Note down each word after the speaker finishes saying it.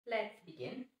let's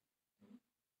begin.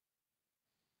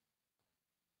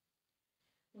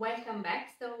 Welcome back.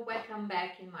 So welcome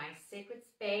back in my sacred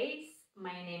space.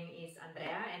 My name is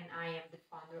Andrea and I am the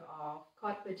founder of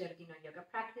categorised yoga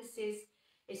practices,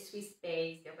 a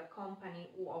Swiss-based yoga company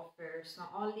who offers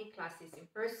not only classes in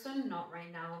person, not right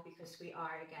now because we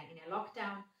are again in a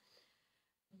lockdown,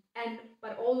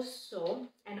 but also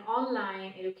an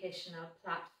online educational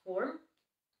platform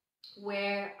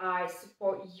where I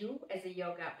support you as a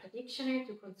yoga practitioner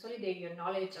to consolidate your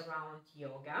knowledge around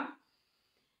yoga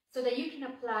so that you can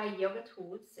apply yoga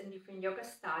tools and different yoga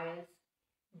styles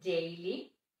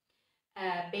daily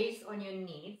based on your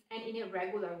needs and in a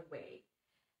regular way.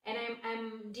 And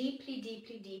I'm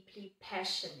deeply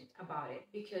passionate about it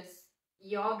because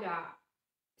yoga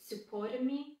supported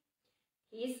me,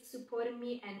 is supporting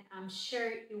me, and I'm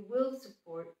sure it will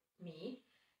support me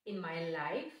in my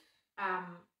life.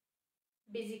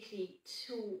 Basically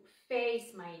to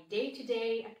face my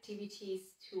day-to-day activities,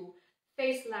 to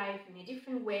face life in a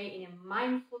different way, in a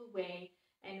mindful way,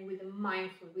 and with a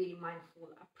really mindful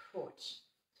approach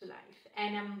to life.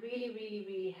 And I'm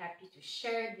really happy to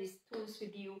share these tools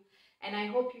with you, and I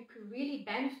hope you could really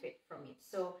benefit from it.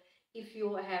 So if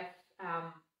you have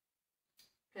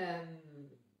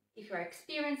if you're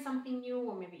experiencing something new,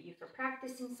 or maybe if you're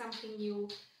practicing something new,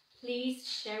 please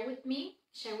share with me,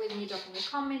 drop me a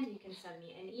comment. You can send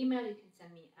me an email, you can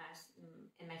send me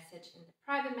a message in the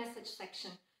private message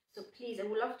section. So please, I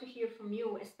would love to hear from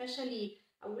you, especially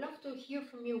I would love to hear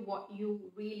from you what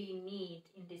you really need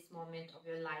in this moment of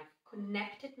your life,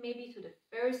 connected maybe to the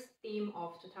first theme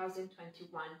of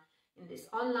 2021 in this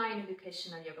online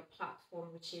educational yoga platform,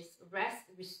 which is rest,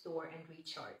 restore, and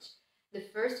recharge. The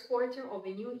first quarter of a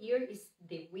new year is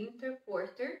the winter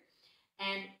quarter.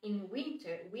 And in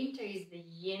winter is the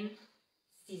yin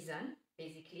season,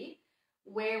 basically,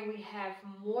 where we have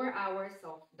more hours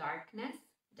of darkness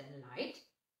than light,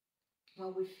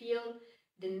 when we feel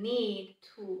the need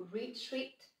to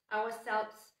retreat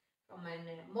ourselves from an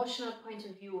emotional point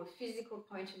of view, a physical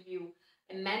point of view,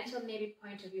 a mental maybe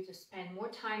point of view, to spend more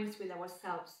times with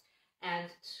ourselves and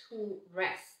to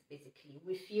rest, basically.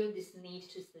 We feel this need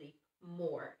to sleep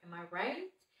more. Am I right?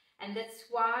 And that's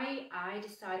why I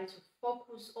decided to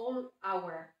focus all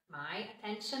my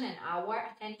attention and our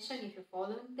attention, if you're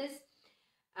following this,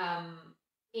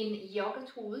 in yoga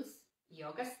tools,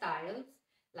 yoga styles,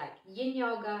 like yin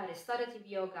yoga, restorative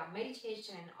yoga,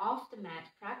 meditation, and off the mat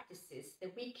practices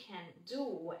that we can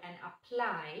do and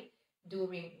apply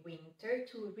during winter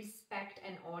to respect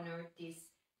and honor this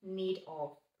need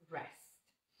of rest.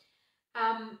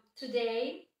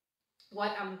 Today,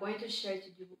 what I'm going to share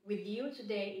with you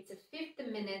today, it's a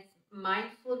 50-minute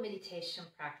mindful meditation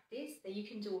practice that you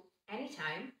can do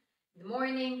anytime, in the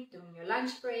morning, during your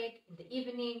lunch break, in the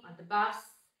evening, on the bus,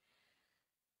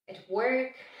 at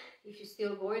work, if you're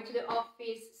still going to the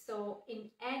office. So in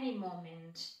any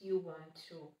moment you want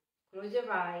to close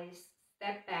your eyes,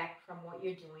 step back from what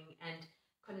you're doing and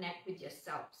connect with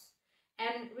yourselves.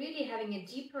 And really having a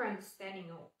deeper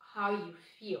understanding of how you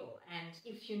feel and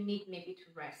if you need maybe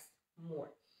to rest more.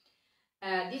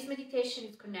 This meditation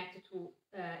is connected to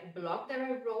a blog that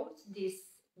I wrote this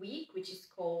week, which is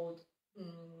called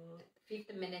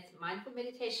 50 Minutes Mindful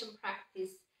Meditation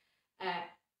Practice.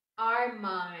 Are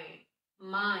my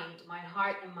mind, my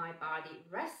heart, and my body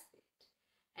rested?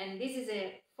 And this is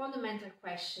a fundamental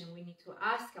question we need to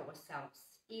ask ourselves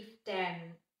if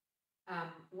then,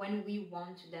 when we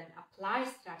want to then apply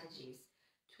strategies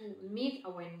to meet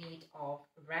our need of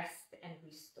rest and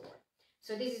restore.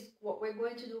 So this is what we're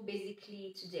going to do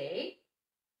basically today.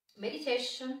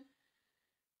 Meditation,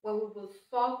 where we will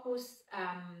focus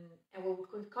and we will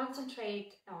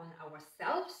concentrate on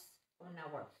ourselves, on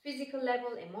our physical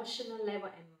level, emotional level,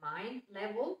 and mind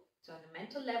level, so on the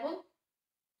mental level,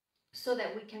 so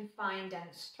that we can find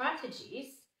then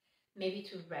strategies maybe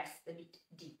to rest a bit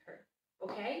deeper.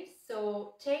 Okay,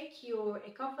 so take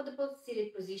a comfortable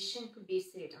seated position. Could be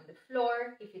seated on the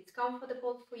floor if it's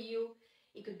comfortable for you.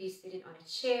 It could be seated on a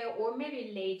chair, or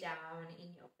maybe lay down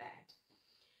in your bed.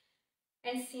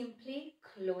 And simply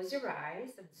close your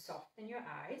eyes and soften your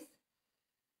eyes.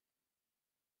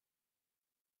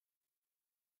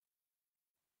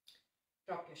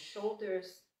 Drop your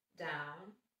shoulders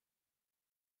down.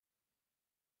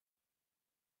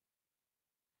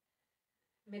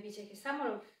 Maybe take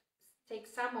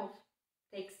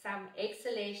some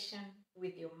exhalation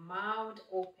with your mouth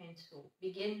open to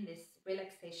begin this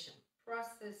relaxation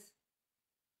process,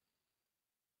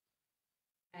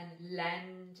 and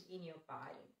land in your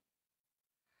body.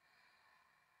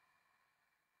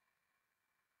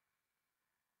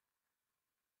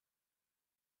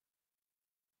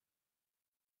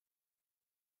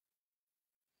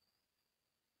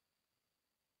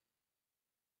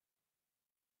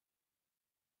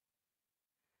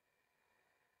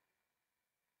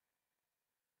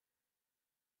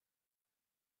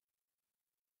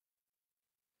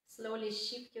 Slowly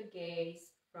shift your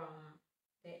gaze from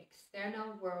the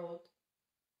external world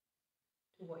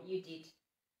to what you did,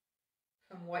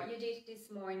 from what you did this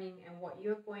morning and what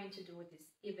you're going to do this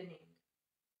evening.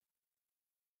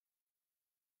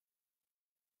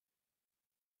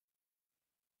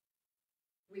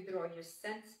 Withdraw your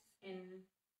senses in,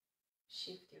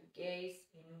 shift your gaze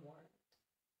inward.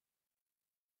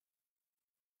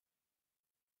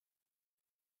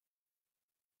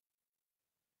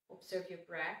 Observe your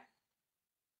breath.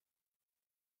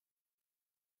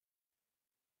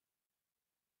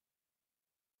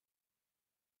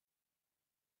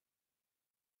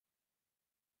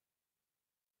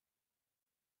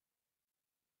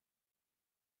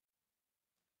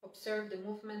 Observe the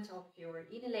movement of your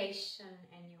inhalation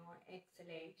and your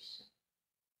exhalation.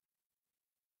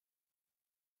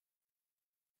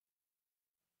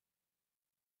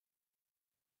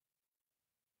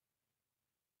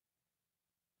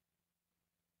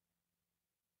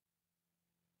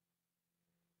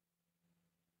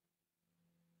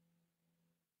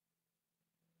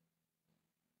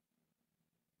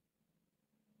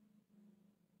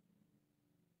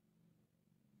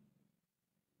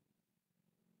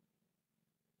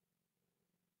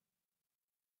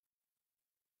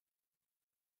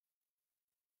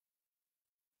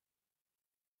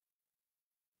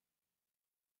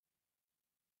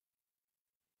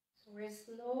 So we're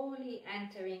slowly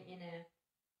entering in a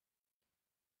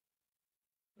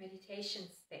meditation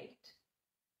state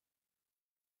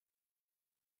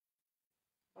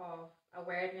of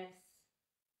awareness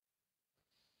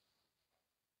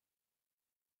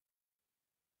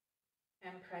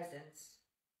and presence,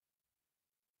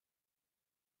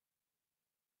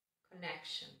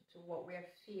 connection to what we're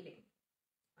feeling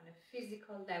on a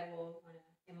physical level, on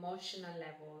an emotional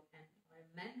level, and on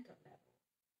a mental level.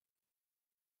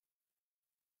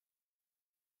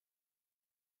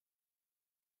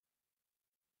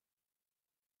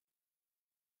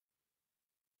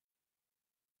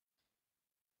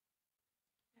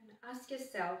 And ask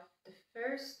yourself the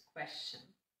first question: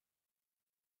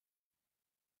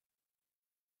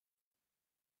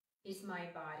 is my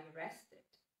body rested?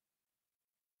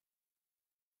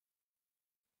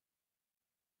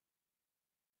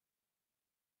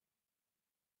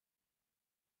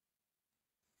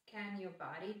 Scan your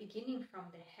body, beginning from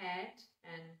the head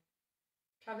and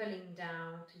traveling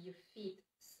down to your feet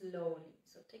slowly.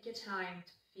 So take your time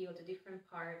to feel the different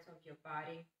parts of your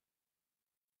body.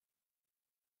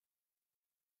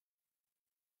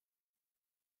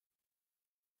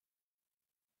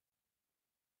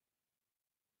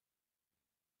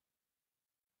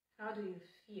 How do you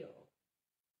feel?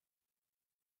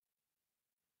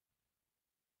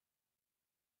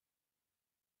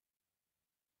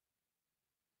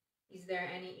 Is there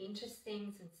any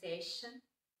interesting sensation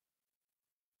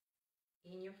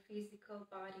in your physical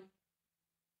body?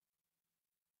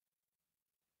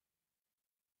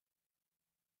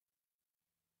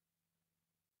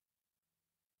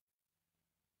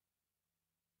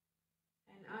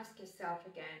 And ask yourself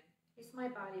again, is my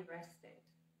body rested?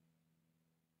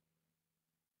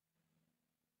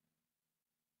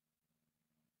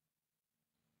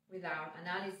 Without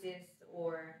analysis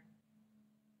or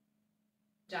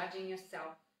judging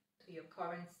yourself to your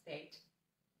current state,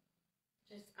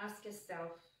 just ask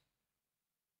yourself,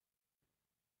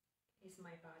 is my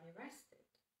body rested?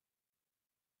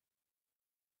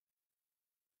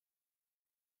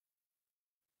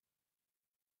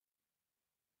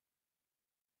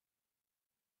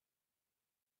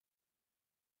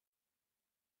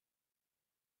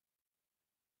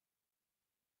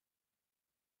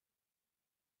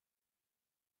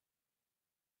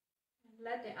 And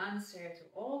let the answer to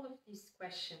all of these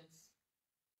questions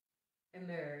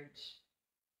emerge.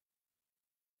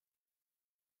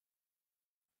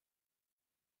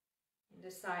 In the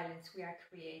silence we are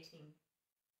creating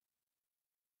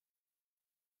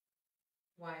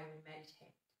while we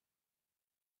meditate.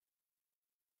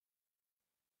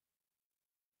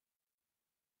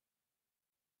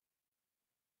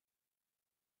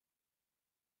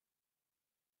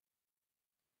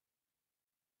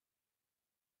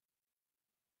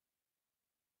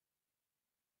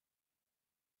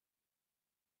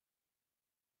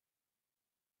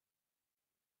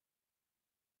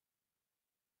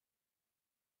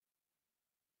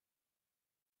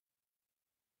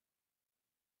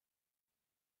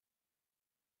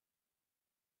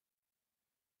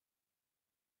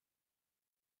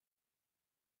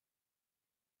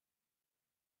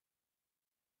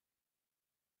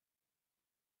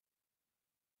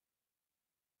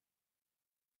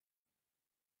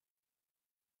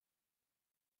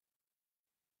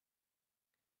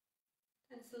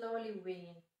 And slowly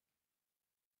we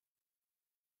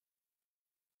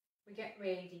get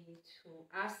ready to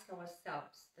ask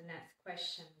ourselves the next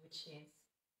question, which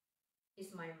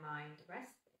is my mind rested?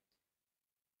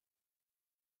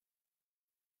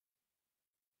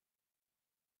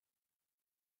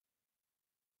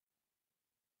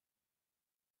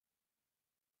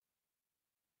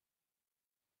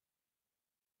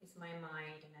 Is my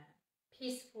mind in a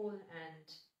peaceful and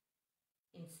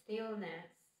in stillness?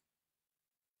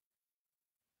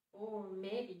 Or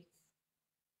maybe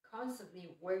it's constantly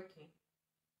working,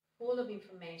 full of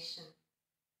information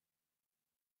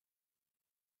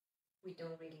we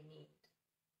don't really need.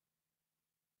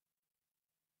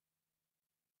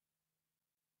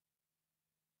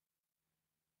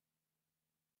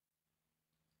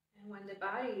 And when the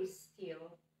body is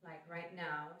still, like right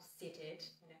now, seated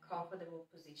in a comfortable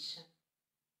position,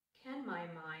 can my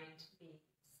mind be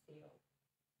still?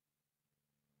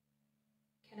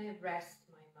 Can I rest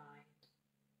my mind?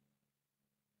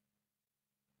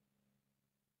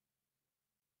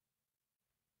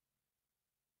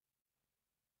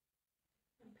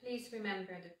 And please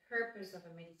remember, the purpose of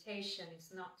a meditation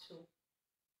is not to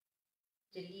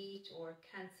delete or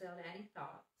cancel any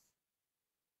thoughts.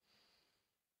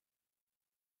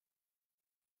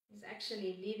 It's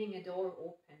actually leaving a door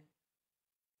open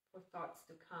for thoughts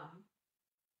to come,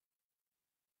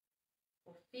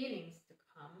 for feelings to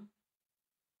come,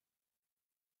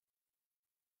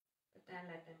 but then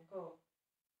let them go.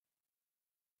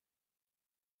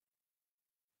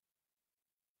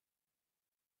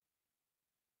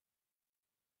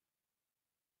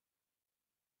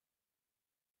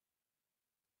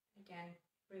 Again,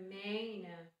 remain in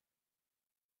a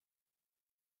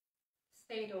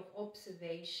state of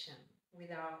observation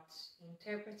without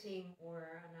interpreting or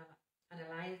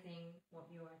analyzing what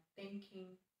you are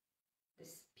thinking, the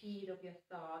speed of your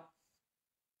thoughts,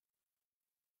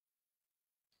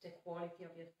 the quality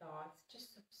of your thoughts.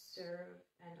 Just observe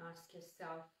and ask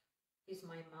yourself, is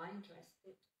my mind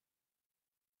rested?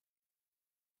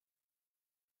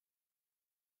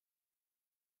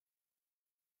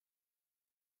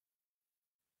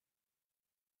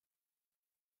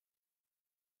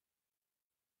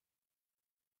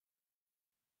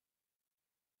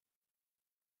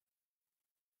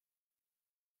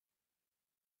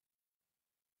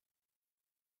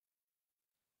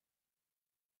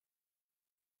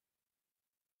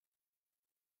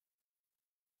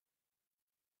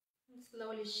 And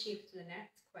slowly shift to the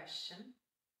next question.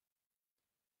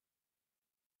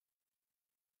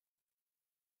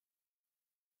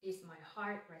 Is my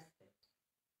heart rested?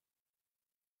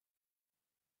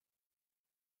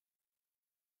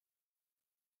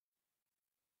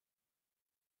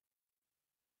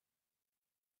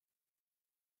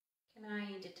 Can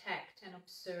I detect and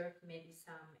observe maybe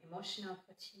some emotional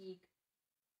fatigue,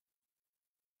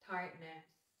 tiredness?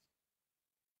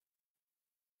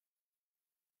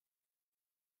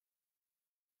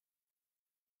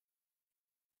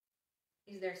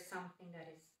 Is there something that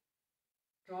is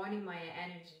drawing my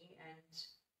energy and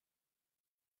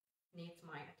needs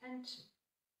my attention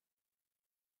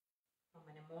from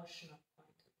an emotional point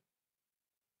of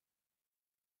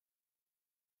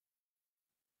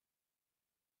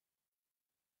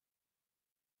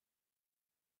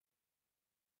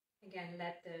view? Again,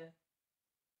 let the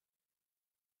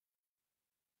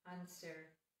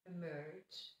answer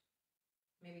emerge.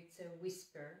 Maybe it's a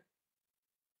whisper.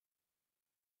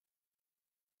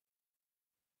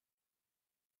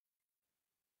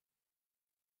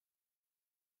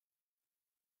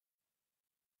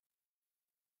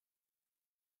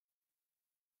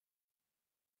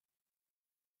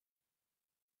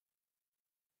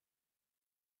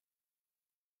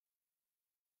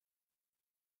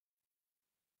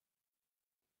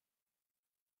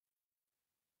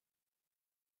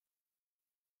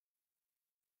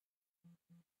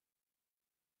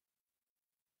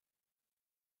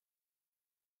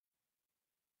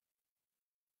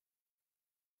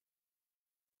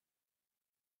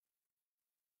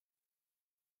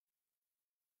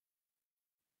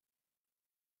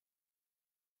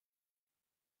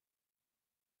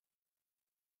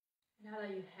 Now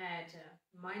that you had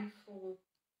a mindful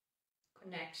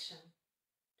connection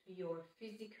to your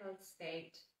physical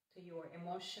state, to your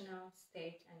emotional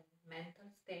state and mental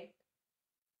state,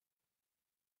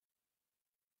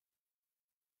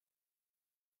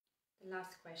 the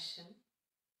last question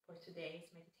for today's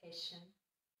meditation.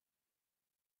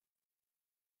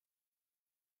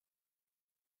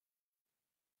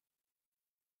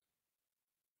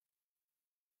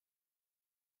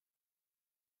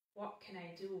 What can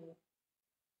I do?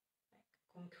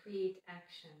 Like concrete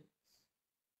actions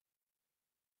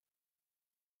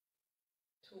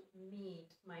to meet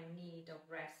my need of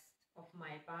rest of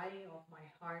my body, of my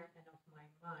heart, and of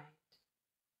my mind?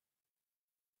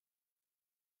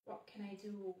 What can I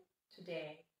do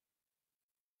today?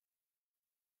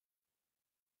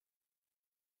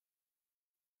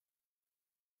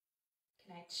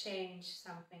 Can I change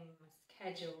something in my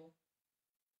schedule?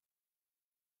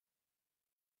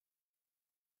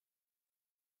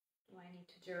 Do I need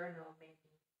to journal maybe?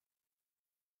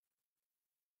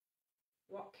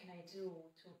 What can I do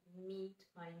to meet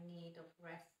my need of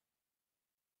rest?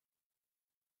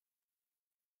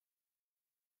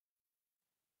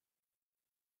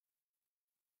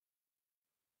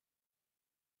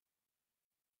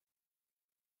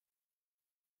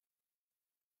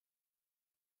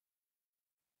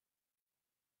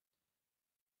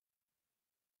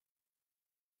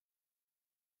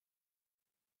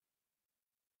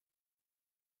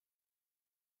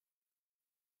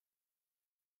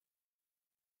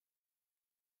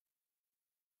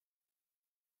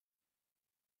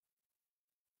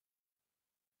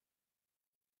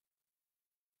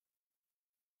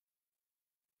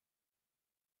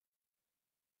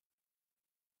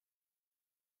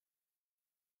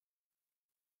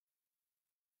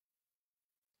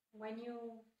 When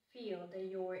you feel that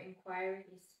your inquiry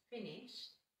is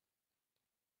finished,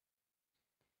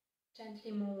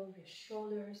 gently move your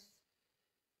shoulders,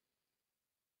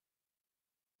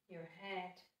 your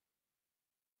head,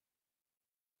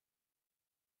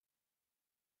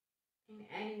 in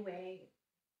any way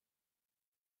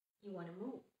you want to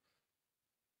move.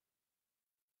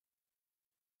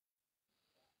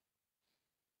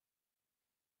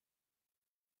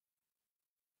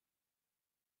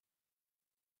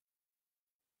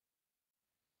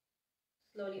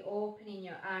 Slowly opening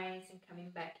your eyes and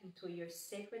coming back into your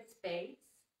sacred space.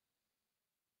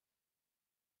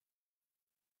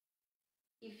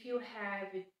 If you have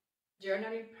a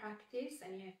journaling practice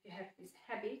and if you have this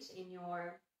habit in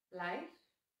your life,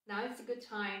 now it's a good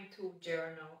time to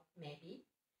journal, maybe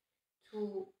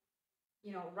to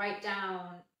write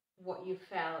down what you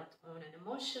felt on an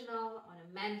emotional, on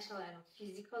a mental, and a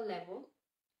physical level.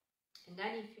 And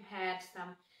then if you had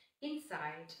some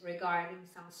insight regarding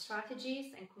some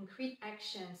strategies and concrete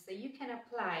actions that you can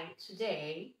apply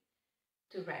today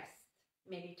to rest,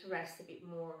 maybe to rest a bit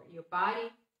more your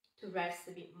body, to rest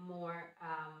a bit more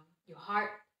your heart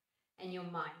and your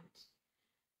mind.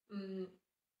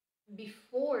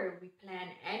 Before we plan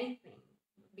anything,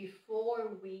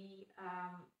 before we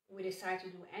decide to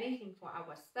do anything for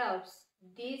ourselves,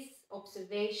 this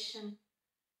observation,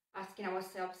 asking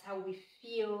ourselves how we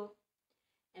feel,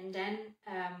 and then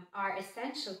are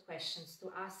essential questions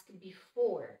to ask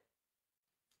before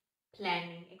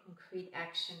planning a concrete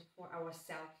action for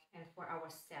ourselves and for our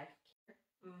self-care,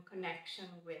 connection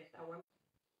with our,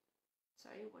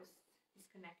 was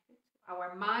disconnected,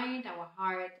 our mind, our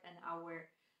heart, and our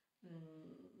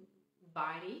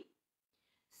body,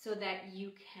 so that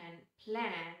you can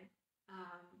plan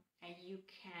and you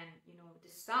can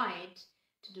decide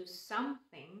to do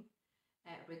something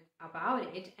about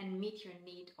it and meet your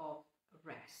need of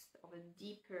rest, of a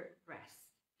deeper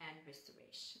rest and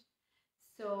restoration.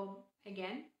 So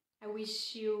again, I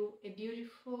wish you a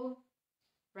beautiful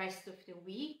rest of the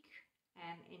week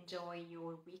and enjoy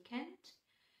your weekend.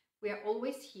 We are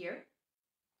always here.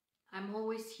 I'm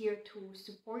always here to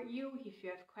support you. If you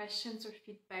have questions or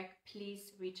feedback,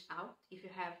 please reach out. If you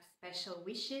have special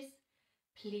wishes,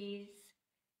 please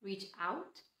reach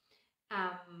out.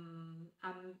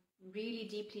 I'm really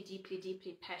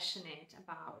deeply passionate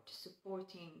about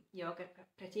supporting yoga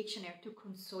practitioners to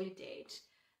consolidate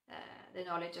the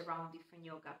knowledge around different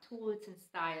yoga tools and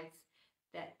styles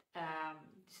that the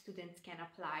students can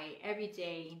apply every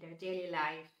day in their daily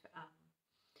life,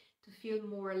 to feel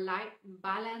more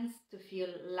balanced, to feel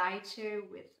lighter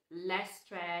with less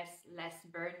stress, less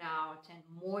burnout, and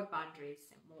more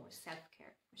boundaries and more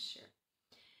self-care for sure.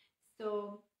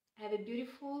 So have a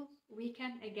beautiful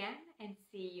weekend again, and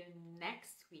see you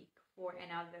next week for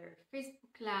another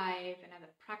Facebook Live,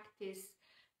 another practice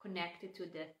connected to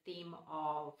the theme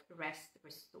of rest,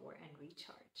 restore, and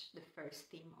recharge. The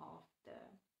first theme of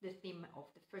the theme of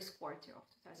the first quarter of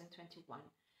 2021,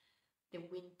 the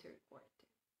winter quarter.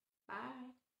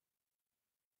 Bye.